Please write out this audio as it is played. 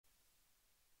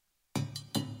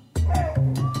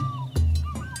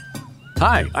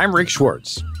Hi, I'm Rick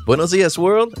Schwartz. Buenos dias,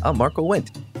 world. I'm Marco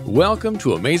Wendt. Welcome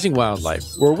to Amazing Wildlife,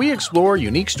 where we explore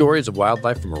unique stories of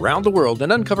wildlife from around the world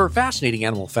and uncover fascinating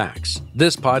animal facts.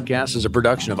 This podcast is a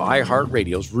production of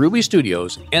iHeartRadio's Ruby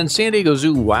Studios and San Diego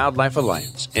Zoo Wildlife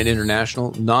Alliance, an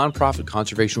international nonprofit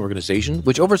conservation organization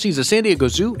which oversees the San Diego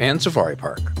Zoo and Safari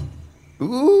Park.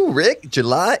 Ooh, Rick,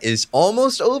 July is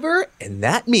almost over, and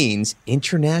that means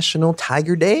International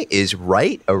Tiger Day is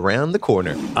right around the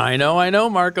corner. I know,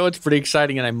 Marco. It's pretty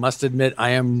exciting, and I must admit, I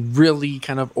am really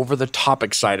kind of over the top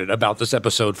excited about this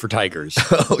episode for tigers.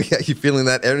 Oh, yeah, you feeling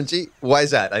that energy? Why is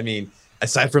that? I mean,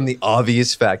 aside from the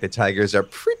obvious fact that tigers are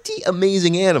pretty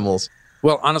amazing animals.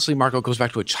 Well, honestly, Marco, it goes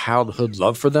back to a childhood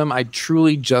love for them. I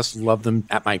truly just love them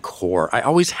at my core. I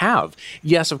always have.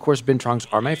 Yes, of course, bintrongs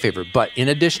are my favorite. But in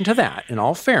addition to that, in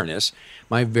all fairness,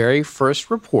 my very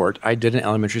first report I did in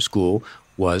elementary school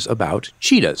was about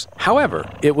cheetahs. However,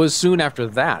 it was soon after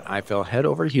that I fell head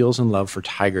over heels in love for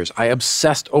tigers. I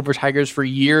obsessed over tigers for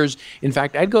years. In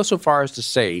fact, I'd go so far as to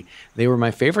say they were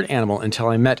my favorite animal until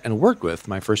I met and worked with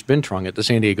my first bintrong at the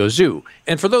San Diego Zoo.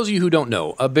 And for those of you who don't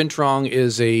know, a bintrong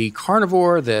is a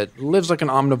carnivore that lives like an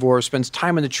omnivore, spends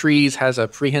time in the trees, has a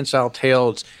prehensile tail.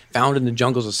 It's found in the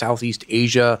jungles of Southeast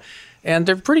Asia. And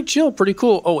they're pretty chill, pretty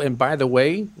cool. Oh, and by the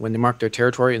way, when they mark their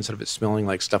territory, instead of it smelling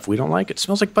like stuff we don't like, it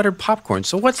smells like buttered popcorn.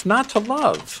 So what's not to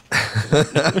love?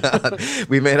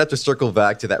 We may have to circle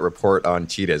back to that report on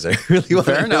cheetahs. I really want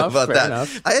to know about that.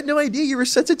 Enough. I had no idea you were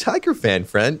such a tiger fan,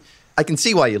 friend. I can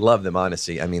see why you love them,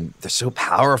 honestly. I mean, they're so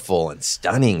powerful and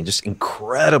stunning, just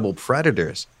incredible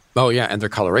predators. Oh, yeah, and their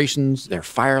colorations, their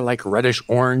fire-like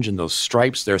reddish-orange and those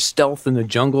stripes, their stealth in the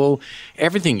jungle,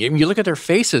 everything. You look at their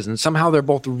faces, and somehow they're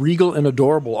both regal and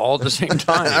adorable all at the same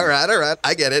time. All right.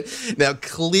 I get it. Now,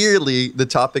 clearly, the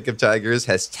topic of tigers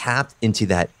has tapped into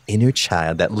that inner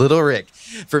child, that little Rick.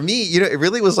 For me, it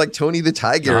really was like Tony the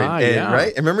Tiger, yeah.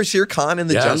 Right? Remember Shere Khan in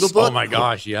the Jungle Book? Oh, my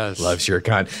gosh, yes. Love Shere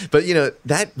Khan. But,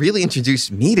 that really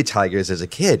introduced me to tigers as a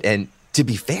kid, and to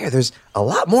be fair, there's a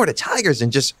lot more to tigers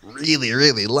than just really,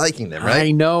 really liking them, right?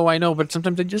 I know, but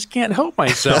sometimes I just can't help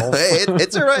myself. Hey,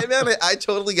 it's all right, man. I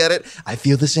totally get it. I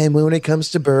feel the same way when it comes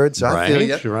to birds. So I feel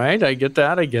you. Right. I get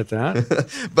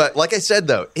that. But like I said,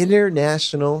 though,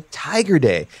 International Tiger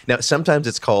Day. Now, sometimes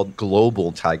it's called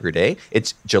Global Tiger Day.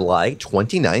 It's July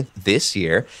 29th this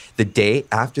year, the day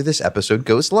after this episode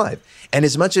goes live. And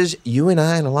as much as you and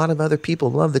I and a lot of other people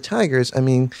love the tigers, I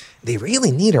mean, they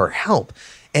really need our help.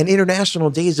 And international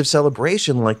days of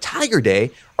celebration like Tiger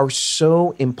Day are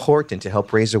so important to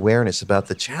help raise awareness about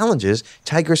the challenges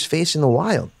tigers face in the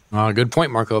wild. Oh, good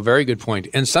point, Marco. Very good point.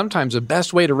 And sometimes the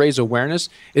best way to raise awareness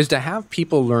is to have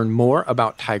people learn more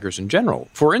about tigers in general.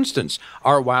 For instance,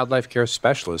 our wildlife care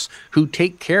specialists who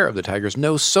take care of the tigers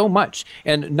know so much,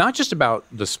 and not just about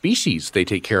the species they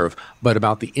take care of, but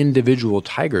about the individual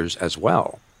tigers as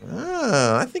well.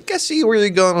 Oh, I think I see where you're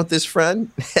going with this,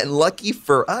 friend. And lucky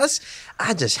for us,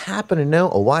 I just happen to know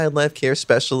a wildlife care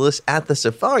specialist at the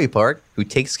safari park who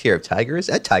takes care of tigers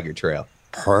at Tiger Trail.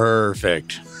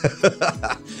 Perfect.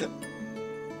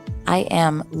 I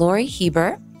am Lori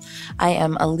Heber. I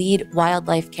am a lead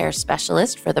wildlife care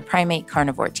specialist for the primate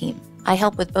carnivore team. I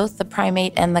help with both the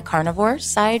primate and the carnivore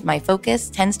side. My focus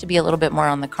tends to be a little bit more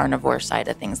on the carnivore side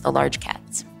of things, the large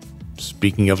cats.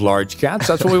 Speaking of large cats,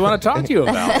 that's what we want to talk to you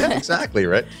about. Yeah, exactly,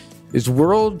 right? It's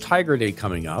World Tiger Day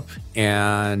coming up,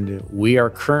 and we are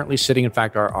currently sitting, in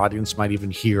fact, our audience might even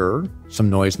hear some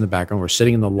noise in the background. We're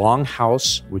sitting in the Long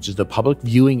House, which is the public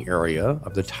viewing area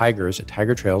of the tigers at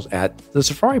Tiger Trails at the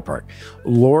Safari Park.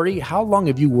 Lori, how long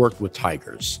have you worked with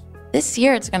tigers? This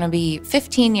year, it's going to be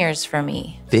 15 years for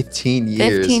me. 15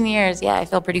 years. 15 years. Yeah, I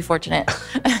feel pretty fortunate.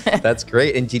 That's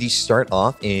great. And did you start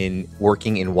off in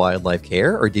working in wildlife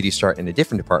care, or did you start in a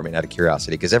different department out of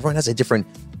curiosity? Because everyone has a different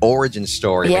origin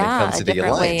story when it comes to the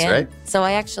Alliance, right? So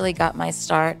I actually got my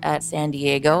start at San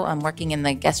Diego. I'm working in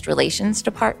the guest relations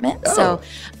department. Oh. So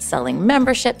selling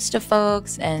memberships to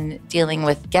folks and dealing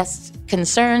with guest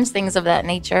concerns, things of that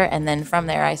nature. And then from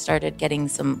there, I started getting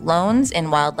some loans in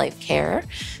wildlife care.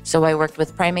 So I worked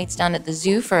with primates down at the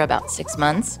zoo for about 6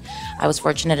 months. I was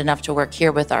fortunate enough to work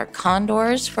here with our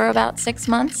condors for about 6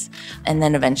 months, and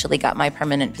then eventually got my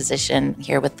permanent position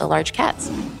here with the large cats.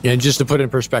 Yeah, and just to put in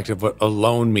perspective what a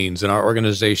loan means, in our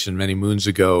organization many moons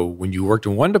ago, when you worked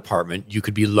in one department, you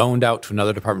could be loaned out to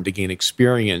another department to gain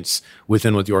experience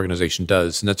within what the organization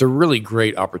does. And that's a really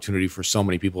great opportunity for so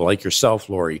many people like yourself,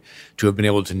 Lori, to have been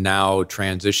able to now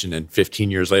transition and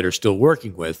 15 years later still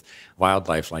working with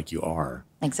wildlife like you are.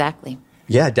 Exactly.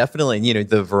 Yeah, definitely. And,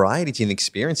 the variety team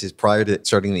experiences prior to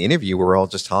starting the interview, we were all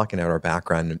just talking about our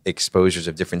background and exposures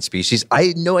of different species. I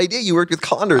had no idea you worked with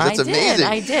condors. That's amazing.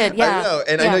 I did. Yeah. I know.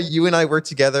 And I know you and I worked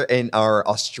together in our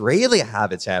Australia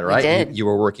habitat, right? We did. You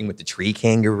were working with the tree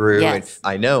kangaroo. Yes.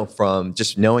 And I know from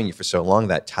just knowing you for so long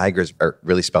that tigers are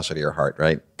really special to your heart,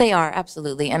 right? They are,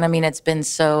 absolutely. And I mean, it's been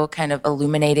so kind of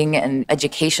illuminating and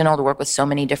educational to work with so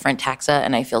many different taxa.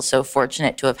 And I feel so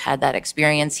fortunate to have had that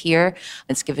experience here.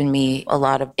 It's given me a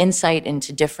lot of insight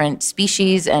into different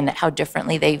species and how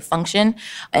differently they function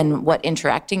and what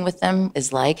interacting with them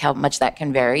is like, how much that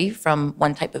can vary from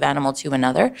one type of animal to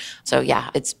another. So yeah,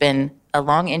 it's been a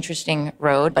long, interesting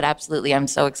road, but absolutely, I'm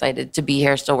so excited to be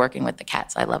here still working with the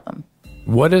cats. I love them.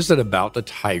 What is it about the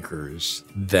tigers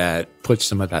that puts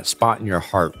them at that spot in your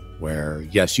heart where,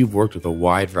 yes, you've worked with a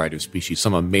wide variety of species,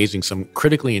 some amazing, some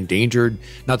critically endangered,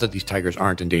 not that these tigers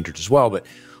aren't endangered as well, but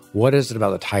what is it about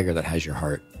the tiger that has your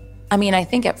heart? I mean, I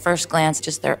think at first glance,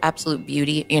 just their absolute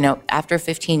beauty. After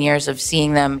 15 years of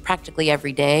seeing them practically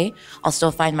every day, I'll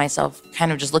still find myself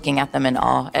kind of just looking at them in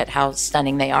awe at how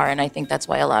stunning they are. And I think that's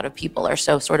why a lot of people are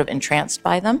so sort of entranced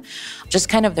by them. Just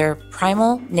kind of their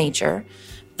primal nature.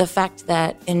 The fact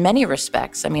that in many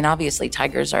respects, I mean, obviously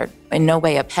tigers are in no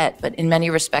way a pet, but in many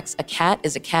respects, a cat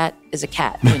is a cat is a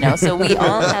cat, So we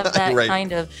all have that Right.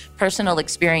 kind of personal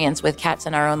experience with cats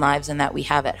in our own lives and that we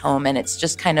have at home. And it's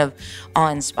just kind of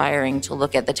awe-inspiring to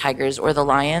look at the tigers or the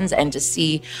lions and to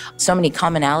see so many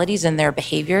commonalities in their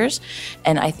behaviors.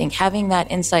 And I think having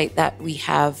that insight that we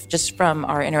have just from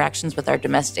our interactions with our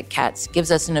domestic cats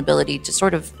gives us an ability to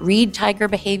sort of read tiger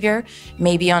behavior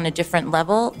maybe on a different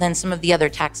level than some of the other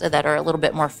taxa that are a little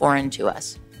bit more foreign to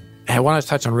us. I want to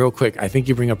touch on real quick. I think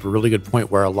you bring up a really good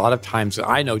point where a lot of times,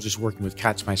 I know just working with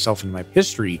cats myself in my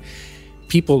history,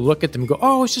 people look at them and go,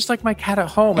 oh, it's just like my cat at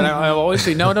home. And I always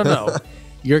say, no.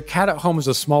 Your cat at home is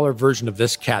a smaller version of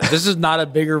this cat. This is not a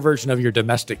bigger version of your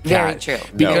domestic cat. Very true.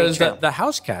 Because Very true. the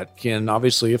house cat can,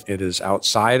 obviously, if it is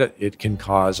outside, it can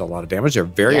cause a lot of damage. They're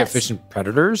very efficient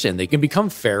predators, and they can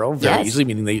become feral very easily,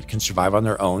 meaning they can survive on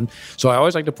their own. So I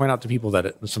always like to point out to people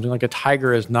that something like a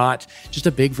tiger is not just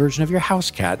a big version of your house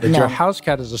cat. That your house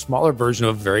cat is a smaller version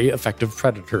of a very effective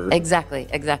predator. Exactly.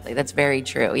 That's very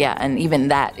true. Yeah. And even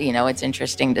that, it's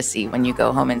interesting to see when you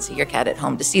go home and see your cat at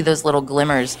home, to see those little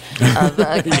glimmers of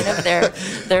kind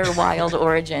of their wild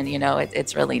origin.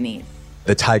 It's really neat.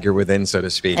 The tiger within, so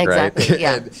to speak, Exactly, right?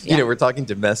 yeah, And, we're talking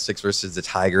domestics versus the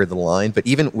tiger, the lion, but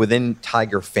even within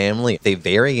tiger family, they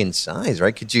vary in size,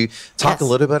 right? Could you talk a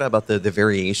little bit about the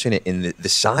variation in the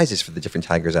sizes for the different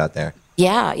tigers out there?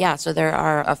 Yeah. So there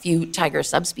are a few tiger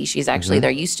subspecies, actually. There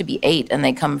used to be 8, and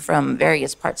they come from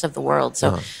various parts of the world.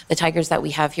 So the tigers that we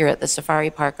have here at the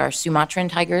safari park are Sumatran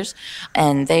tigers,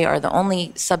 and they are the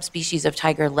only subspecies of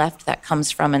tiger left that comes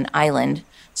from an island.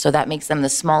 So that makes them the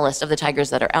smallest of the tigers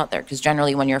that are out there, because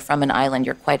generally when you're from an island,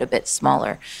 you're quite a bit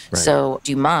smaller. Right. So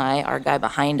Dumai, our guy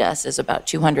behind us, is about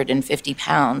 250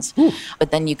 pounds. Ooh.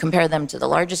 But then you compare them to the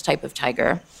largest type of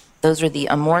tiger. Those are the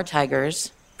Amur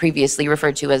tigers, previously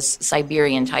referred to as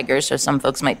Siberian tigers, so some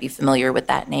folks might be familiar with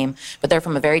that name, but they're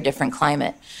from a very different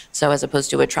climate. So as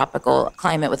opposed to a tropical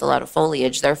climate with a lot of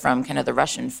foliage, they're from kind of the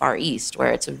Russian Far East,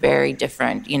 where it's a very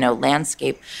different,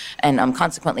 landscape, and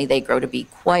consequently they grow to be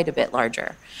quite a bit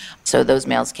larger. So those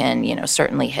males can,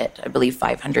 certainly hit, I believe,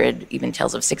 500, even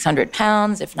tails of 600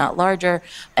 pounds, if not larger.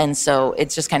 And so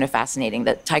it's just kind of fascinating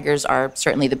that tigers are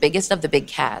certainly the biggest of the big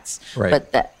cats,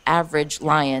 but the average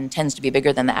lion tends to be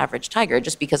bigger than the average tiger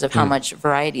just because of how much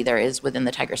variety there is within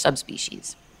the tiger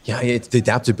subspecies. Yeah, it's the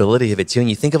adaptability of it too. And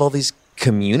you think of all these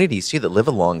communities too that live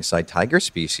alongside tiger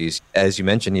species. As you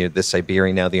mentioned, the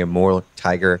Siberian, now the Amur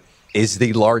tiger is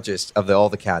the largest of all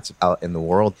the cats out in the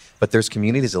world. But there's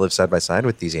communities that live side by side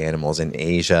with these animals in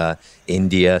Asia,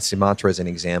 India, Sumatra as an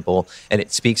example. And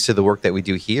it speaks to the work that we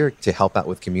do here to help out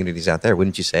with communities out there,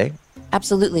 wouldn't you say?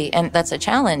 Absolutely. And that's a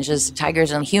challenge, is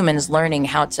tigers and humans learning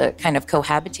how to kind of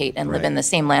cohabitate and live in the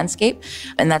same landscape.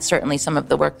 And that's certainly some of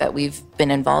the work that we've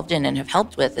been involved in and have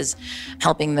helped with, is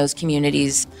helping those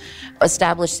communities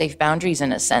establish safe boundaries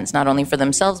in a sense, not only for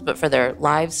themselves, but for their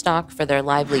livestock, for their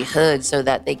livelihood, so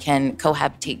that they can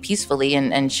cohabitate peacefully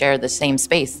and share the same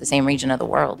space, the same region of the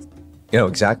world.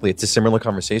 Exactly. It's a similar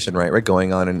conversation, right?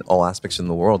 Going on in all aspects in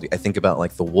the world. I think about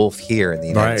like the wolf here in the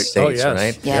United States,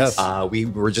 right? Yes. We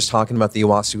were just talking about the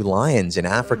Iwasu lions in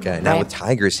Africa, and now with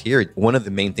tigers here. One of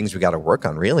the main things we got to work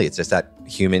on, really, it's just that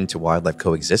human to wildlife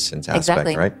coexistence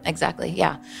aspect, right? Exactly.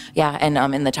 Yeah. And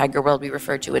in the tiger world, we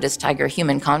refer to it as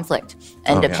tiger-human conflict.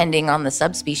 And depending on the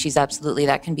subspecies, absolutely,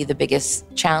 that can be the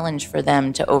biggest challenge for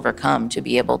them to overcome, to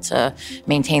be able to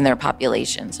maintain their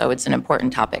population. So it's an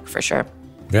important topic for sure.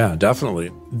 Yeah,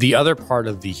 definitely. The other part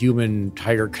of the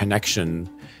human-tiger connection,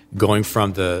 going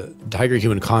from the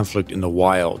tiger-human conflict in the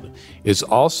wild, is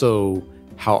also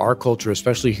how our culture,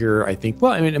 especially here, I think,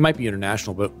 well, I mean, it might be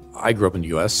international, but I grew up in the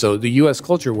U.S., so the U.S.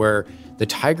 culture where the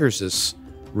tiger is this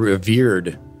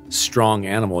revered, strong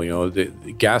animal. The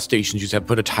gas stations used to have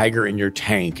put a tiger in your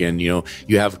tank, and, you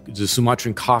have the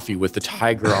Sumatran coffee with the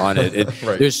tiger on it.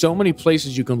 Right. There's so many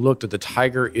places you can look that the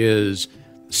tiger is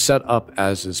set up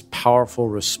as this powerful,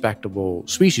 respectable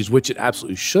species, which it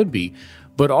absolutely should be.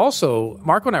 But also,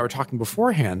 Marco and I were talking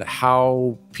beforehand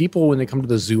how people, when they come to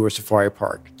the zoo or safari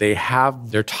park, they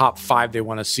have their top 5 they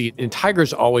want to see. And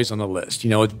tiger's always on the list.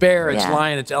 It's bear, it's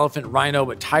lion, it's elephant, rhino,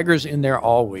 but tiger's in there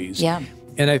always. Yeah.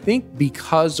 And I think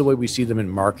because the way we see them in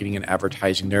marketing and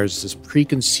advertising, there's this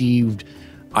preconceived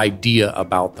idea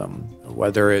about them,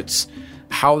 whether it's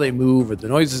how they move or the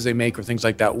noises they make or things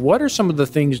like that. What are some of the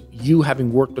things you,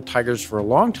 having worked with tigers for a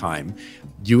long time,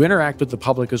 you interact with the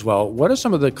public as well, what are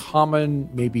some of the common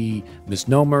maybe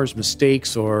misnomers,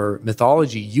 mistakes, or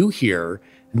mythology you hear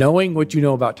knowing what you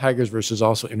know about tigers versus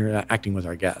also interacting with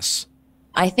our guests?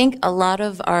 I think a lot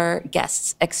of our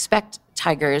guests expect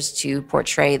tigers to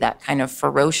portray that kind of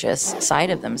ferocious side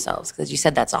of themselves, because you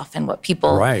said that's often what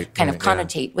people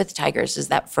connotate with tigers, is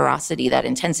that ferocity, that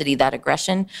intensity, that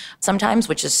aggression sometimes,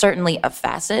 which is certainly a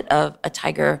facet of a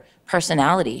tiger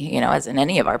personality, as in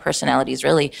any of our personalities,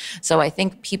 really. So I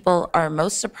think people are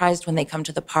most surprised when they come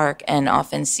to the park and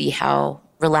often see how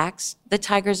relaxed the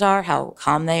tigers are, how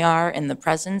calm they are in the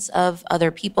presence of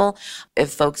other people.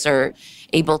 If folks are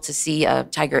able to see a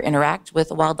tiger interact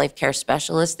with a wildlife care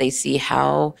specialist, they see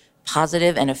how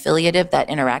positive and affiliative that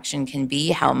interaction can be,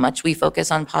 how much we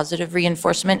focus on positive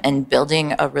reinforcement and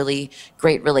building a really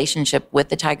great relationship with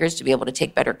the tigers to be able to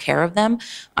take better care of them.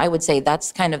 I would say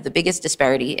that's kind of the biggest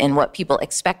disparity in what people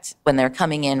expect when they're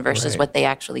coming in versus what they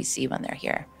actually see when they're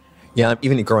here. Yeah,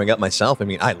 even growing up myself, I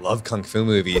mean, I love kung fu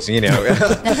movies,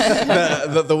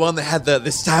 the one that had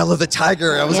the style of the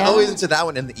tiger. I was always into that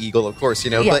one, and the eagle, of course,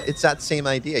 but it's that same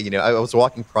idea. I was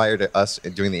walking prior to us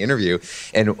doing the interview,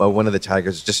 and one of the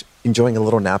tigers just enjoying a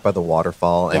little nap by the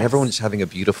waterfall, and everyone just having a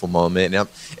beautiful moment. And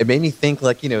it made me think,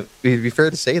 it'd be fair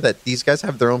to say that these guys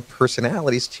have their own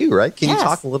personalities too, right? Can you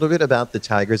talk a little bit about the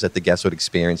tigers that the guests would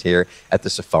experience here at the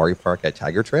safari park at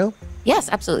Tiger Trail? Yes,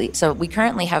 absolutely. So we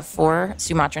currently have 4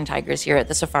 Sumatran tigers here at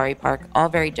the safari park, all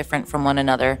very different from one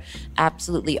another.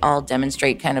 Absolutely all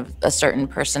demonstrate kind of a certain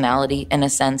personality in a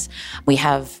sense. We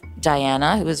have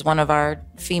Diana, who is one of our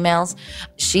females.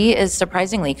 She is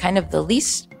surprisingly kind of the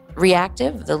least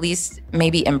reactive, the least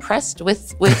maybe impressed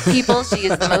with people. She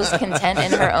is the most content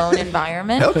in her own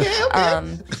environment. Okay.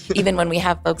 Even when we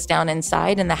have folks down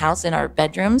inside in the house in our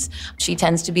bedrooms, she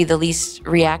tends to be the least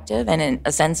reactive and in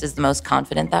a sense is the most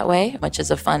confident that way, which is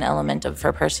a fun element of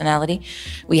her personality.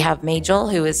 We have Majel,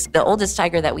 who is the oldest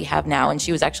tiger that we have now, and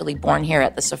she was actually born here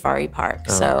at the safari park.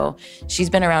 So she's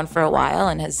been around for a while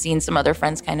and has seen some other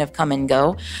friends kind of come and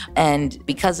go. And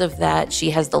because of that,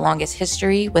 she has the longest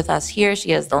history with us here.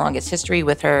 She has the longest history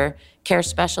with her care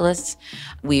specialists.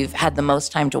 We've had the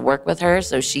most time to work with her,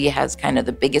 so she has kind of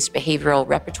the biggest behavioral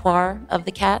repertoire of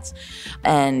the cats,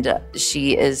 and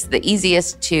she is the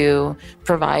easiest to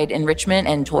provide enrichment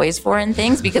and toys for and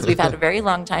things because we've had a very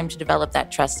long time to develop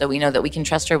that trust, so we know that we can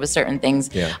trust her with certain things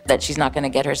that she's not going to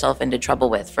get herself into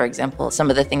trouble with. For example, some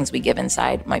of the things we give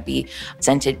inside might be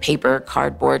scented paper,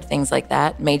 cardboard, things like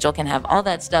that. Majel can have all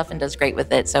that stuff and does great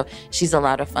with it, so she's a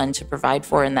lot of fun to provide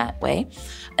for in that way.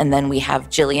 And then we have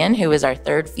Jillian, who is our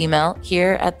 3rd female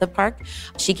here at the park.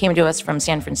 She came to us from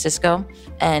San Francisco.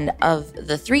 And of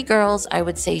the 3 girls, I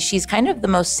would say she's kind of the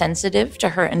most sensitive to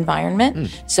her environment.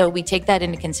 So we take that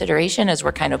into consideration as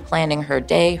we're kind of planning her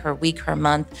day, her week, her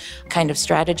month, kind of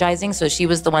strategizing. So she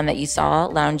was the one that you saw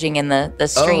lounging in the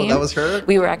stream. Oh, that was her?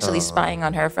 We were actually spying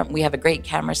on her. We have a great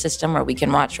camera system where we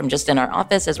can watch from just in our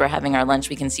office as we're having our lunch.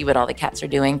 We can see what all the cats are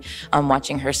doing.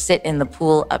 Watching her sit in the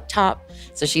pool up top.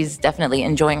 So she's definitely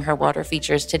enjoying her water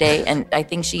features today. And I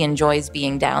think she enjoys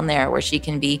being down there where she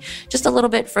can be just a little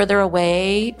bit further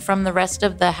away from the rest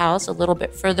of the house, a little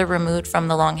bit further removed from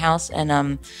the longhouse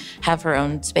and have her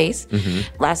own space.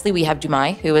 Lastly, we have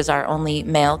Dumai, who is our only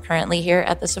male currently here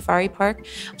at the safari park.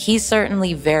 He's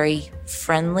certainly very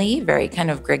friendly, very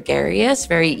kind of gregarious,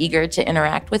 very eager to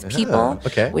interact with people,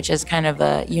 which is kind of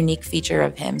a unique feature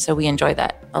of him. So we enjoy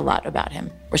that a lot about him.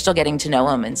 We're still getting to know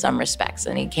him in some respects,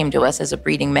 and he came to us as a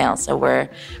breeding male, so we're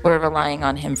relying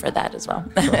on him for that as well.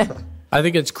 I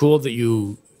think it's cool that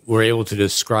you were able to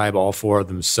describe all 4 of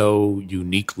them so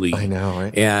uniquely. I know,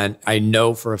 right? And I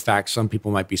know for a fact some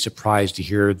people might be surprised to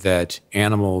hear that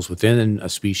animals within a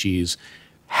species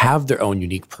have their own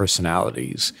unique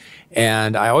personalities.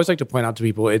 And I always like to point out to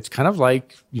people, it's kind of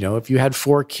like, if you had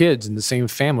 4 kids in the same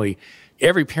family,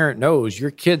 every parent knows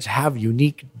your kids have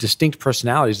unique, distinct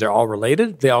personalities. They're all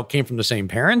related. They all came from the same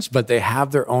parents, but they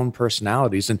have their own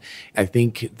personalities. And I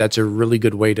think that's a really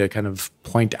good way to kind of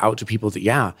point out to people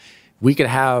that, we could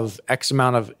have X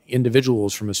amount of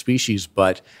individuals from a species,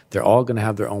 but they're all going to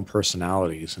have their own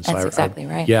personalities. And so That's exactly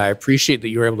right. Yeah, I appreciate that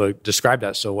you were able to describe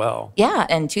that so well. Yeah,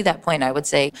 and to that point, I would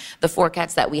say the 4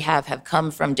 cats that we have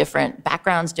come from different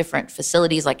backgrounds, different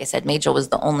facilities. Like I said, Majel was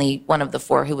the only one of the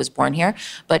 4 who was born here.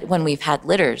 But when we've had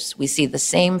litters, we see the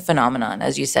same phenomenon.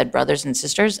 As you said, brothers and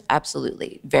sisters,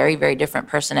 absolutely. Very, very different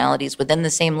personalities within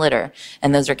the same litter.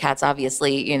 And those are cats,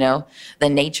 obviously, the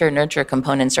nature-nurture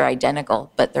components are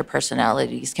identical, but their personalities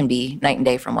can be night and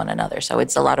day from one another. So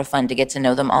it's a lot of fun to get to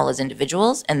know them all as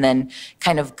individuals and then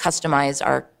kind of customize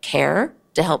our care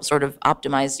to help sort of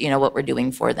optimize, what we're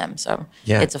doing for them. So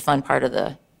It's a fun part of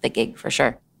the gig for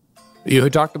sure. You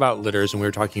had talked about litters and we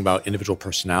were talking about individual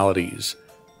personalities.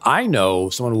 I know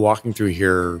someone walking through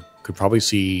here could probably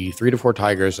see 3 to 4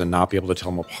 tigers and not be able to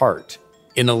tell them apart.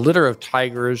 In a litter of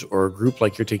tigers or a group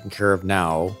like you're taking care of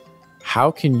now,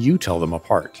 how can you tell them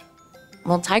apart?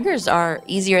 Well, tigers are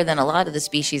easier than a lot of the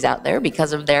species out there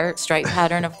because of their stripe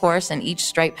pattern, of course, and each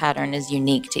stripe pattern is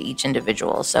unique to each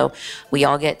individual. So we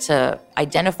all get to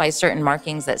identify certain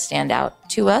markings that stand out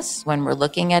to us when we're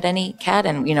looking at any cat.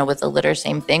 And, with a litter,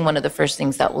 same thing. One of the first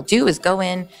things that we'll do is go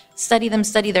in, study them,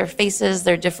 study their faces,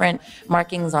 their different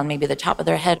markings on maybe the top of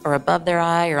their head or above their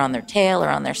eye or on their tail or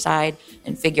on their side,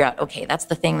 and figure out, okay, that's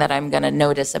the thing that I'm going to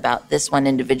notice about this one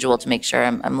individual to make sure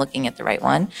I'm looking at the right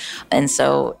one. And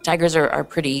so tigers are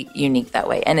pretty unique that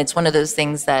way. And it's one of those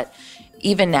things that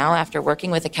even now, after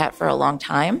working with a cat for a long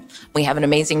time, we have an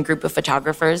amazing group of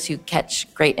photographers who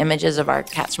catch great images of our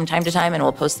cats from time to time, and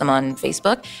we'll post them on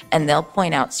Facebook, and they'll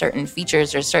point out certain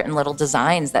features or certain little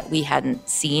designs that we hadn't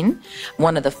seen.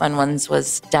 One of the fun ones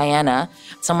was Diana.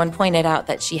 Someone pointed out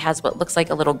that she has what looks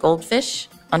like a little goldfish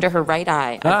under her right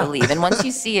eye, I believe. And once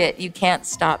you see it, you can't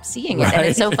stop seeing it. Right. And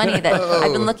it's so funny that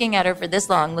I've been looking at her for this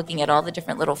long, looking at all the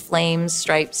different little flames,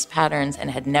 stripes, patterns,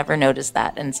 and had never noticed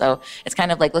that. And so it's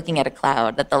kind of like looking at a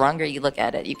cloud, that the longer you look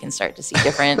at it, you can start to see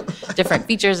different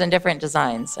features and different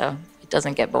designs. So it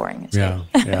doesn't get boring. Yeah.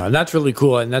 And that's really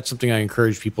cool. And that's something I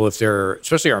encourage people, if they're,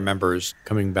 especially our members,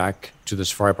 coming back to the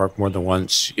safari park more than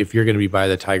once, if you're going to be by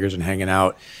the tigers and hanging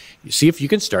out, see if you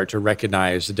can start to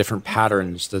recognize the different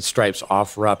patterns that stripes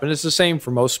offer up. And it's the same for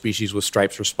most species with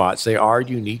stripes or spots. They are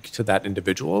unique to that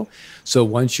individual. So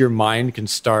once your mind can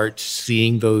start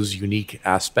seeing those unique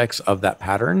aspects of that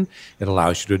pattern, it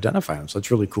allows you to identify them. So it's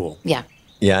really cool. Yeah.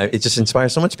 Yeah, it just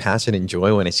inspires so much passion and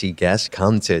joy when I see guests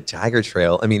come to Tiger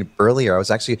Trail. I mean, earlier I was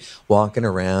actually walking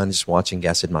around just watching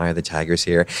guests admire the tigers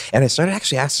here. And I started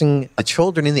actually asking the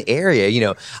children in the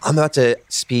area, I'm about to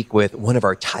speak with one of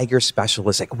our tiger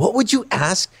specialists. Like, what would you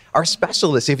ask our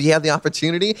specialists if you had the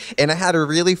opportunity? And I had a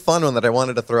really fun one that I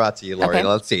wanted to throw out to you, Lori. Okay.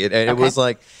 Let's see. And it was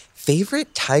like,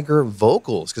 favorite tiger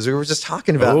vocals, because we were just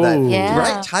talking about that. Yeah.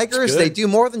 Right? Tigers, they do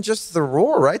more than just the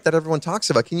roar, right? That everyone talks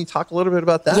about. Can you talk a little bit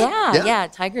about that? Yeah.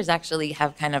 Tigers actually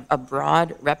have kind of a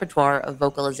broad repertoire of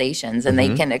vocalizations, and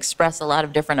they can express a lot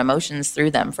of different emotions through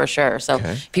them, for sure. So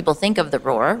people think of the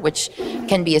roar, which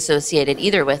can be associated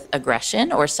either with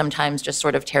aggression or sometimes just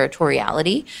sort of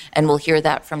territoriality, and we'll hear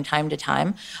that from time to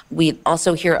time. We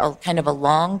also hear a kind of a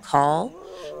long call,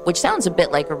 which sounds a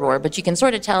bit like a roar, but you can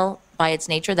sort of tell by its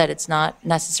nature that it's not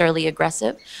necessarily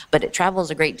aggressive, but it travels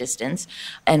a great distance.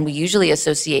 And we usually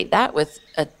associate that with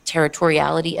a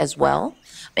territoriality as well.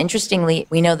 Interestingly,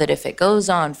 we know that if it goes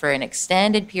on for an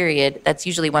extended period, that's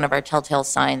usually one of our telltale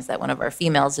signs that one of our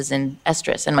females is in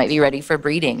estrus and might be ready for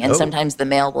breeding. And sometimes the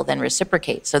male will then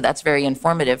reciprocate. So that's very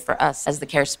informative for us as the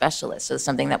care specialist. So it's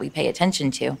something that we pay attention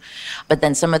to. But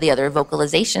then some of the other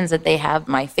vocalizations that they have,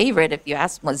 my favorite, if you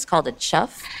ask, was called a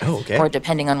chuff. Or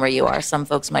depending on where you are, some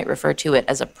folks might refer to it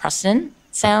as a prustin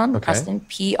sound, prustin,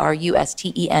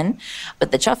 P-R-U-S-T-E-N.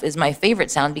 But the chuff is my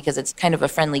favorite sound because it's kind of a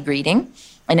friendly greeting.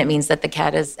 And it means that the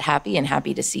cat is happy and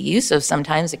happy to see you. So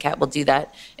sometimes a cat will do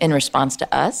that in response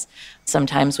to us.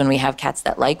 Sometimes when we have cats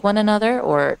that like one another,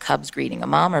 or cubs greeting a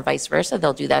mom, or vice versa,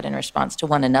 they'll do that in response to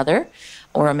one another.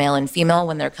 Or a male and female,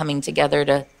 when they're coming together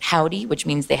to howdy, which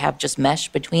means they have just mesh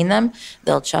between them,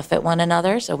 they'll chuff at one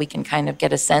another. So we can kind of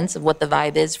get a sense of what the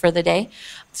vibe is for the day.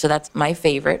 So that's my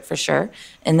favorite for sure.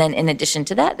 And then in addition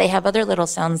to that, they have other little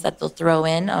sounds that they'll throw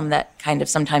in that kind of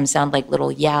sometimes sound like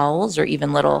little yowls or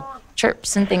even little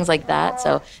chirps and things like that.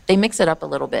 So they mix it up a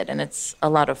little bit, and it's a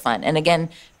lot of fun. And again,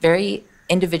 very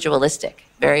individualistic.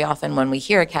 Very often when we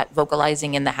hear a cat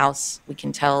vocalizing in the house, we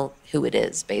can tell who it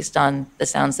is based on the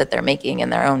sounds that they're making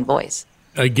in their own voice.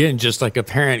 Again, just like a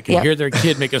parent can hear their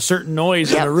kid make a certain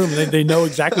noise in a room, and they know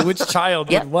exactly which child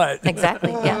did what.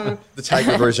 Exactly, yeah. The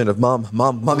tiger version of mommy,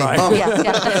 Right. mom.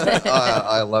 Yeah.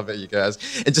 I love it, you guys.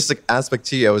 And just like aspect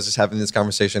to you, I was just having this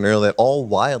conversation earlier. All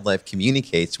wildlife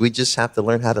communicates. We just have to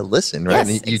learn how to listen, right? Yes,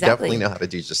 and you exactly. definitely know how to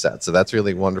do just that. So that's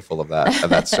really wonderful of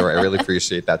that story. I really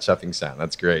appreciate that chuffing sound.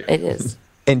 That's great. It is.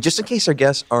 And just in case our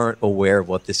guests aren't aware of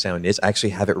what this sound is, I actually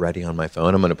have it ready on my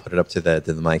phone. I'm going to put it up to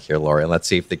the mic here, Lori. Let's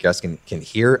see if the guests can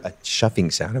hear a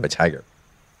chuffing sound of a tiger.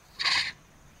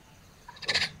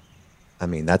 I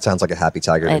mean, that sounds like a happy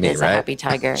tiger to It me, is right? a happy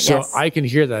tiger, So yes. I can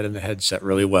hear that in the headset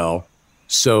really well.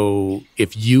 So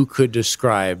if you could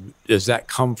describe, does that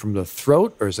come from the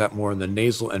throat or is that more in the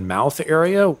nasal and mouth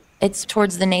area? It's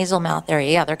towards the nasal mouth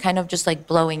area. Yeah, they're kind of just like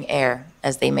blowing air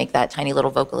as they make that tiny little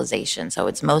vocalization. So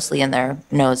it's mostly in their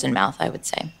nose and mouth, I would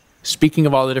say. Speaking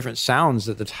of all the different sounds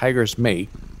that the tigers make,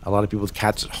 a lot of people with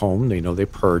cats at home, they know they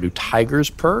purr. Do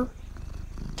tigers purr?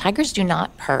 Tigers do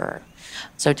not purr.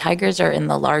 So tigers are in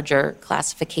the larger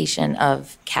classification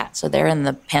of cats. So they're in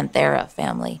the Panthera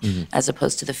family as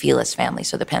opposed to the Felis family.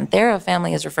 So the Panthera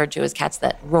family is referred to as cats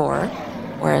that roar,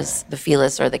 whereas the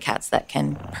Felis are the cats that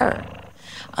can purr.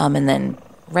 And then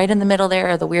right in the middle there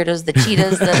are the weirdos, the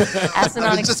cheetahs, the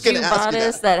Acinonyx just gonna ask you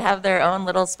jubatus that have their own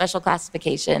little special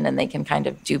classification, and they can kind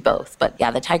of do both. But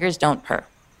yeah, the tigers don't purr.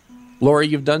 Lori,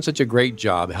 you've done such a great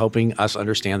job helping us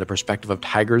understand the perspective of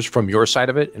tigers from your side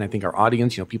of it. And I think our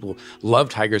audience, people love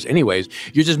tigers anyways.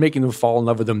 You're just making them fall in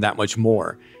love with them that much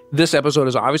more. This episode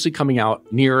is obviously coming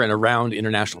out near and around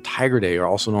International Tiger Day, or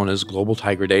also known as Global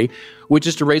Tiger Day, which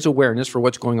is to raise awareness for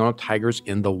what's going on with tigers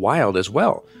in the wild as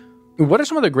well. What are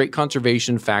some of the great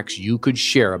conservation facts you could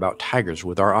share about tigers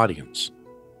with our audience?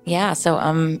 Yeah,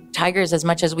 so tigers, as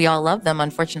much as we all love them,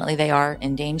 unfortunately, they are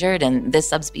endangered. And this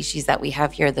subspecies that we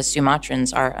have here, the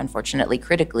Sumatrans, are unfortunately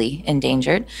critically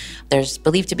endangered. There's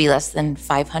believed to be less than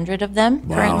 500 of them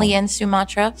currently in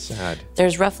Sumatra. Sad.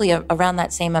 There's roughly around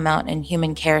that same amount in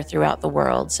human care throughout the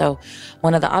world. So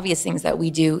one of the obvious things that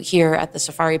we do here at the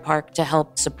safari park to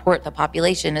help support the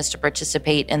population is to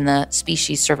participate in the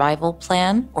Species Survival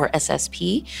Plan, or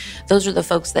SSP. Those are the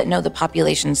folks that know the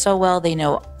population so well. They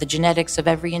know the genetics of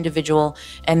every individual,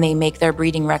 and they make their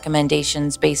breeding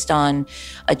recommendations based on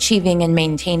achieving and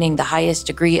maintaining the highest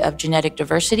degree of genetic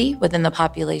diversity within the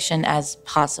population as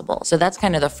possible. So that's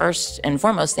kind of the first and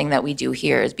foremost thing that we do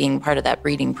here, is being part of that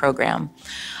breeding program.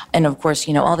 And of course,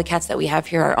 all the cats that we have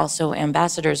here are also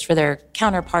ambassadors for their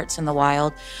counterparts in the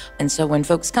wild. And so when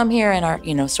folks come here and are,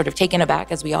 sort of taken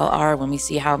aback, as we all are, when we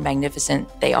see how magnificent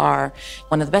they are,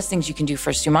 one of the best things you can do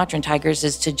for Sumatran tigers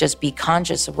is to just be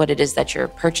conscious of what it is that you're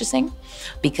purchasing.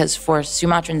 Because for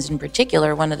Sumatrans in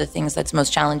particular, one of the things that's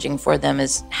most challenging for them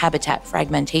is habitat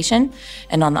fragmentation.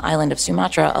 And on the island of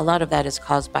Sumatra, a lot of that is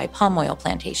caused by palm oil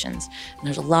plantations. And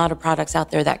there's a lot of products out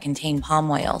there that contain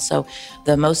palm oil. So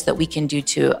the most that we can do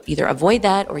to either avoid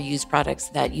that or use products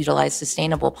that utilize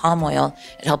sustainable palm oil,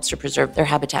 it helps to preserve their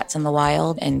habitats in the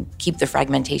wild and keep the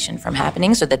fragmentation from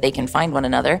happening so that they can find one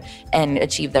another and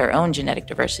achieve their own genetic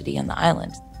diversity in the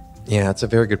island. Yeah, that's a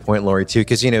very good point, Lori, too,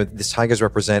 because, these tigers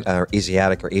represent our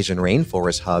Asiatic or Asian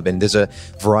rainforest hub, and there's a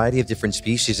variety of different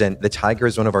species, and the tiger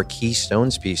is one of our keystone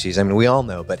species. I mean, we all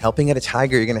know, but helping out a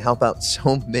tiger, you're going to help out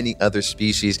so many other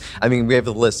species. I mean, we have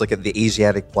a list. Look at the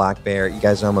Asiatic black bear. You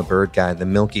guys know I'm a bird guy. The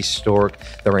milky stork,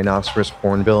 the rhinoceros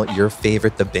hornbill, your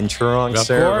favorite, the binturong, Of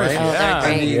sir, course, right? Oh,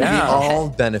 they're great. We all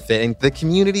benefit, and the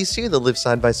communities too that live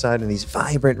side by side in these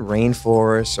vibrant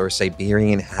rainforests or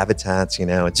Siberian habitats.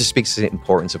 It just speaks to the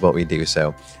importance of what we do.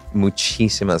 So,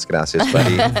 muchísimas gracias,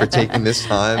 buddy, for taking this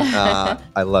time.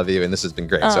 I love you, and this has been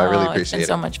great. So I really appreciate It's been it.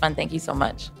 so much fun. Thank you so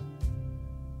much.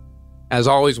 As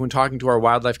always, when talking to our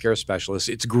wildlife care specialists,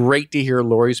 it's great to hear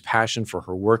Lori's passion for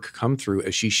her work come through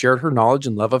as she shared her knowledge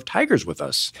and love of tigers with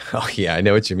us. Oh, yeah, I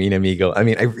know what you mean, amigo. I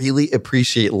mean, I really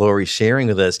appreciate Lori sharing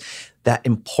with us that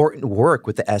important work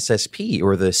with the SSP,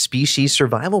 or the Species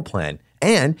Survival Plan,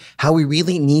 and how we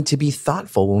really need to be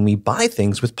thoughtful when we buy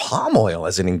things with palm oil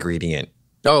as an ingredient.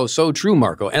 Oh, so true,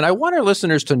 Marco. And I want our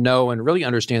listeners to know and really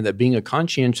understand that being a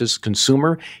conscientious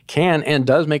consumer can and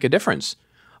does make a difference.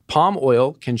 Palm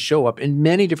oil can show up in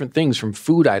many different things, from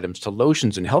food items to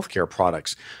lotions and healthcare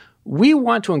products. We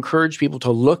want to encourage people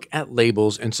to look at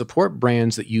labels and support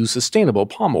brands that use sustainable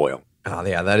palm oil. Oh,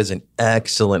 yeah, that is an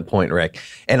excellent point, Rick.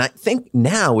 And I think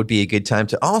now would be a good time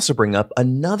to also bring up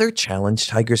another challenge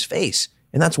tigers face,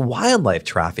 and that's wildlife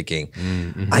trafficking.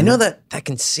 Mm-hmm. I know that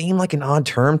can seem like an odd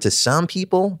term to some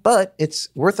people, but it's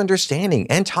worth understanding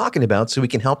and talking about so we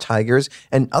can help tigers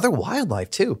and other wildlife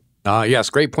too. Yes,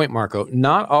 great point, Marco.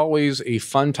 Not always a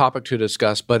fun topic to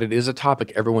discuss, but it is a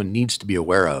topic everyone needs to be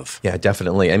aware of. Yeah,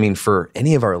 definitely. I mean, for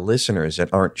any of our listeners that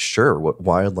aren't sure what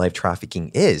wildlife trafficking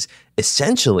is,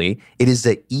 essentially, it is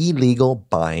the illegal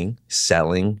buying,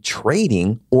 selling,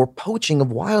 trading, or poaching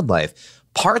of wildlife,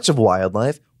 parts of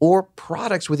wildlife, or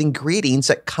products with ingredients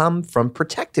that come from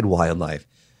protected wildlife.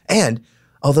 And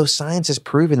although science has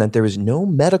proven that there is no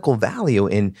medical value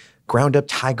in ground up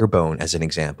tiger bone, as an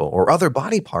example, or other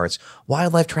body parts,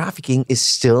 wildlife trafficking is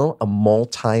still a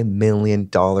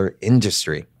multi-million-dollar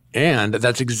industry. And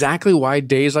that's exactly why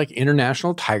days like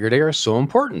International Tiger Day are so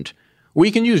important.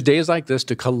 We can use days like this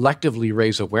to collectively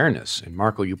raise awareness. And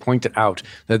Marco, you pointed out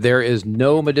that there is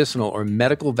no medicinal or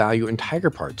medical value in tiger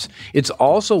parts. It's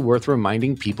also worth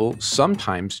reminding people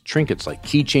sometimes trinkets like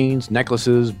keychains,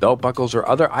 necklaces, belt buckles, or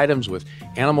other items with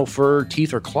animal fur,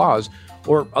 teeth, or claws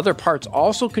or other parts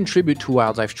also contribute to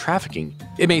wildlife trafficking.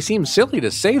 It may seem silly to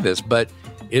say this, but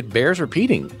it bears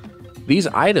repeating. These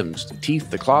items, the teeth,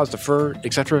 the claws, the fur,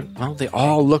 etc., well, they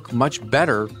all look much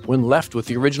better when left with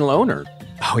the original owner.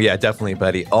 Oh yeah, definitely,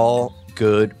 buddy. All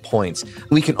good points.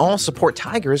 We can all support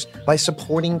tigers by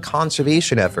supporting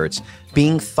conservation efforts,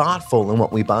 being thoughtful in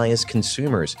what we buy as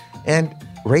consumers, and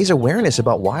raise awareness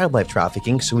about wildlife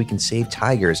trafficking so we can save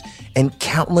tigers and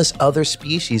countless other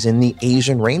species in the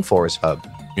Asian rainforest hub.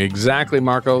 Exactly,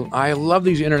 Marco. I love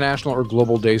these international or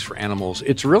global days for animals.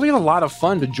 It's really a lot of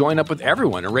fun to join up with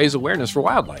everyone and raise awareness for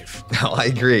wildlife. Oh, I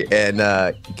agree. And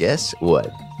guess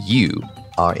what? You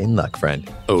are in luck,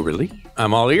 friend. Oh, really?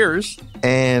 I'm all ears.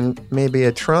 And maybe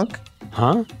a trunk?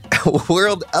 Huh?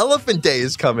 World Elephant Day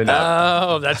is coming up.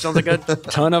 Oh, that sounds like a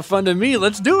ton of fun to me.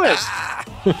 Let's do it.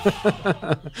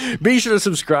 Be sure to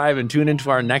subscribe and tune into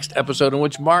our next episode in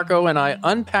which Marco and I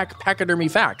unpack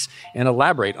pachydermy facts and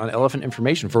elaborate on elephant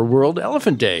information for World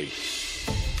Elephant Day.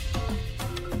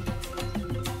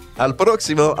 Al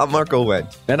próximo, I'm Marco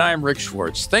Wendt. And I'm Rick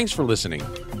Schwartz. Thanks for listening.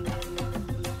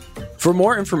 For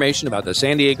more information about the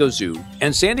San Diego Zoo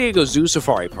and San Diego Zoo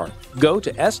Safari Park, go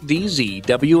to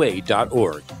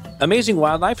sdzwa.org. Amazing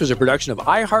Wildlife is a production of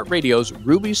iHeartRadio's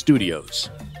Ruby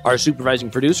Studios. Our supervising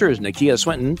producer is Nakia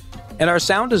Swinton, and our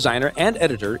sound designer and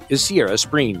editor is Sierra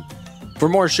Spreen. For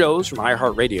more shows from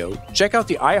iHeartRadio, check out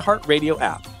the iHeartRadio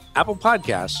app, Apple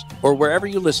Podcasts, or wherever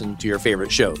you listen to your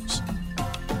favorite shows.